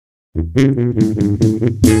Sé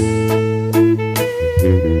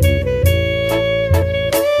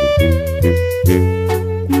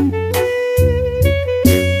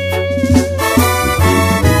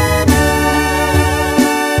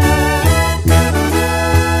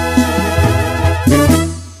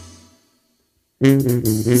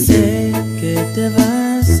que te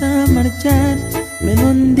vas a marchar, me lo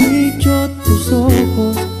han dicho tus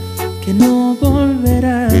ojos, que no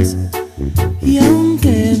volverás. Y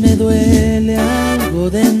aunque me duele algo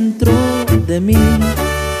dentro de mí,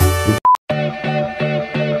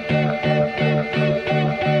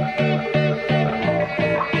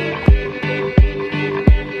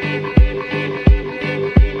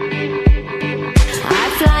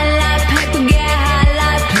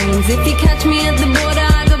 if you catch me at the border,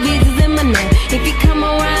 I got visas in my name. If you come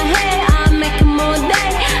around here, I'll make them all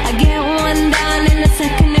day. I get one down in a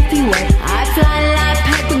second if you wait. I fly like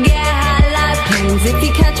paper, get high like planes. If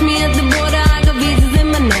you catch me at the border, I got visas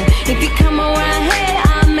in my name. If you come around here,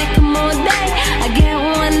 I'll make them all day. I get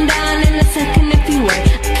one down in a second if you wait.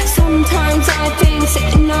 Sometimes I think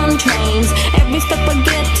sitting on trains, every step I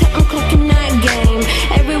get to, I'm clocking that game.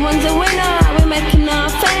 Everyone's a winner, we're making our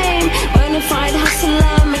fame. Bonafide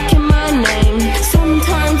hustler, making my name.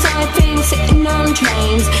 Sometimes I think sitting on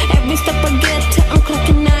trains, every step I get to, I'm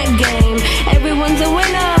clocking that game. Everyone's a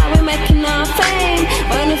winner, we're making our fame.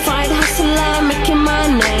 Bonafide hustler, making my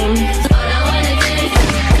name. All I wanna do is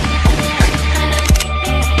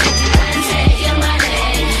take your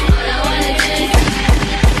money. All I wanna do is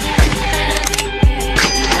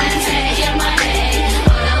take your money.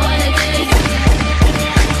 All I wanna do is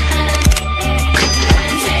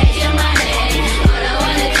take your money. All I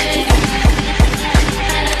wanna do is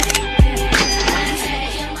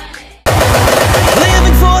take your money.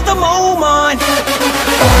 living for the moment.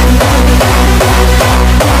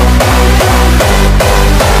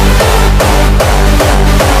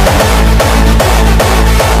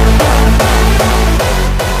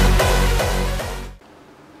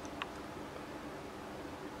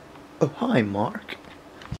 Oh, hi Mark.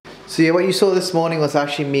 So yeah, what you saw this morning was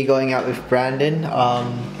actually me going out with Brandon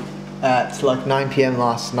at like 9 PM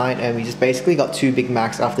last night, and we just basically got 2 Big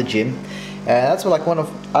Macs after gym. And that's what, like,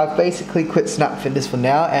 I've basically quit Snap Fitness for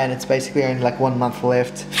now, and it's basically only like 1 month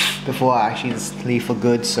left before I actually just leave for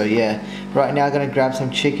good. So yeah, right now I'm gonna grab some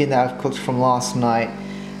chicken that I've cooked from last night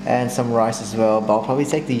and some rice as well, but I'll probably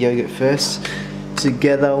take the yogurt first,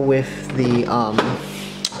 together with the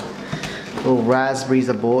little raspberries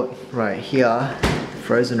I bought right here,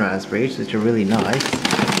 frozen raspberries, which are really nice.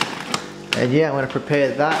 And yeah, I'm gonna prepare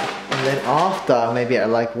that, and then after, maybe at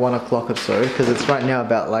like 1 o'clock or so, because it's right now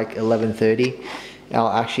about like 11:30, I'll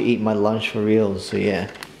actually eat my lunch for real. So yeah,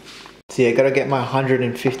 gotta get my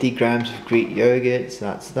 150 grams of Greek yogurt, so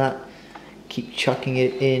that's that. Keep chucking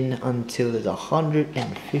it in until there's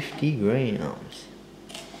 150 grams.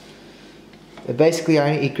 But basically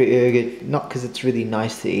I only eat Greek yogurt not because it's really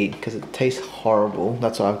nice to eat, because it tastes horrible.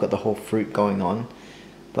 That's why I've got the whole fruit going on.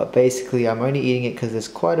 But basically I'm only eating it because there's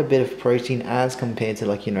quite a bit of protein as compared to,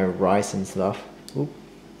 like, you know, rice and stuff. Oop.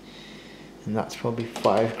 And that's probably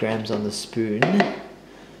 5 grams on the spoon.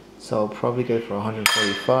 So I'll probably go for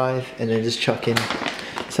 145, and then just chuck in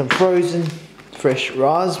some frozen fresh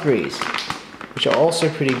raspberries, which are also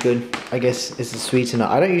pretty good, I guess, is the sweetener.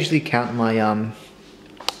 I don't usually count my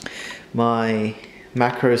my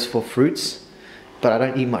macros for fruits, but I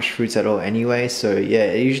don't eat much fruits at all anyway, so yeah,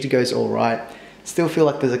 it usually goes alright. Still feel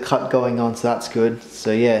like there's a cut going on, so that's good.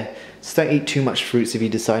 So yeah, just don't eat too much fruits if you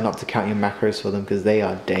decide not to count your macros for them, because they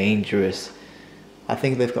are dangerous. I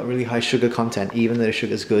think they've got really high sugar content, even though the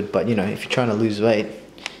sugar's good, but you know, if you're trying to lose weight,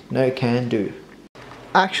 no can do.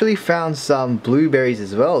 I actually found some blueberries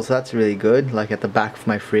as well, so that's really good, like at the back of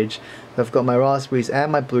my fridge. I've got my raspberries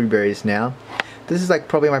and my blueberries now. This is like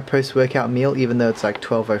probably my post-workout meal, even though it's like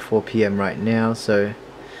 12:04 PM right now. So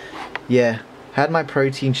yeah, had my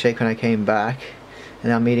protein shake when I came back,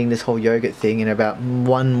 and I'm eating this whole yogurt thing. In about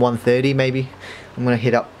 1:30 maybe, I'm gonna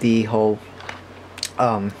hit up the whole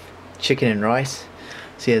chicken and rice.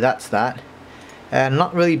 So yeah, that's that. And I'm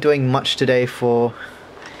not really doing much today for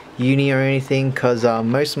uni or anything, because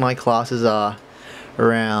most of my classes are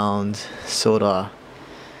around sorta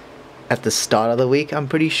at the start of the week, I'm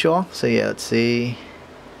pretty sure. So yeah, let's see.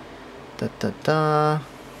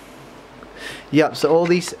 Yep, so all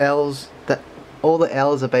these L's, all the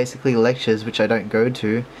L's are basically lectures which I don't go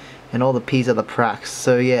to, and all the P's are the pracs.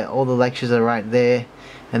 So yeah, all the lectures are right there,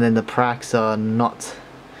 and then the pracs are not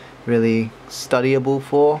really studyable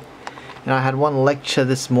for. And I had one lecture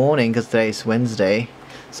this morning because today's Wednesday,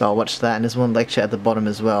 so I'll watch that, and there's one lecture at the bottom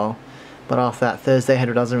as well. But after that, Thursday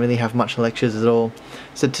doesn't really have much lectures at all.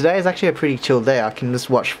 So today is actually a pretty chill day. I can just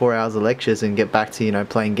watch 4 hours of lectures and get back to, you know,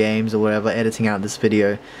 playing games or whatever, editing out this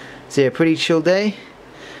video. So yeah, pretty chill day.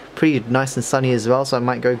 Pretty nice and sunny as well, so I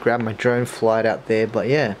might go grab my drone, fly it out there. But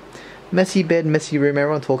yeah, messy bed, messy room,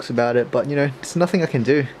 everyone talks about it, but you know, it's nothing I can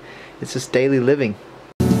do. It's just daily living.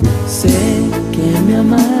 Sé que me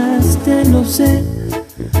amaste, lo sé,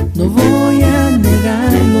 no voy a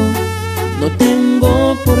negarlo, no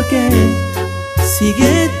tengo por qué.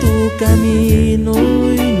 Sigue tu camino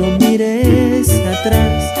y no mires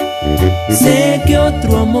atrás. Sé que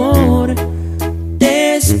otro amor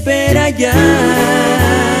te espera ya.